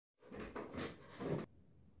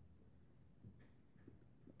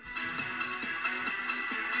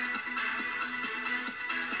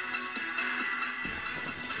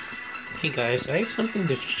Hey guys, I have something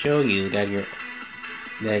to show you that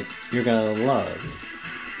you're gonna love,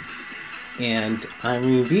 and I'm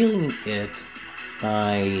revealing it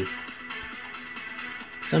by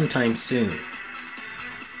sometime soon.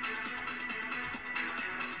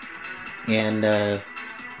 And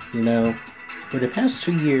for the past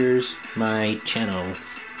 2 years, my channel,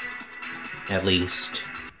 at least,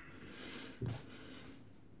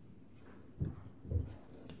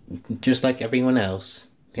 just like everyone else,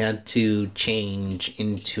 had to change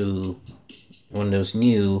into one of those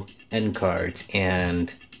new end cards,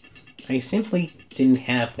 and I simply didn't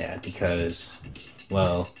have that because,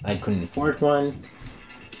 well, I couldn't afford one.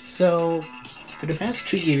 So, for the past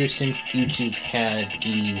 2 years since YouTube had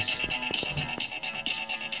these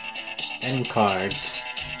end cards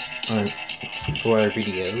for our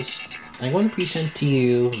videos, I want to present to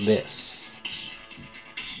you this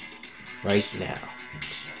right now.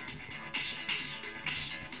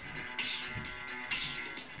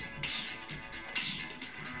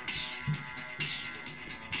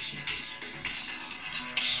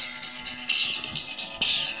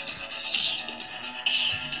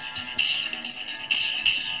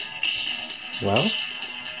 Well,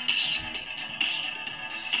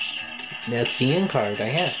 that's the end card I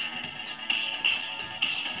have.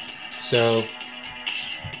 So,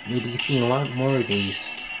 you'll be seeing a lot more of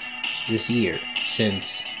these this year,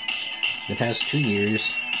 since the past 2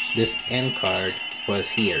 years, this end card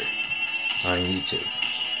was here on YouTube.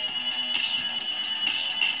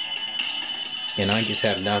 And I just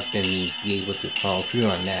have not been able to follow through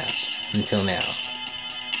on that until now.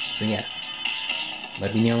 So yeah.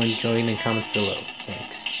 Let me know, enjoy, and comment below.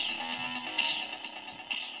 Thanks.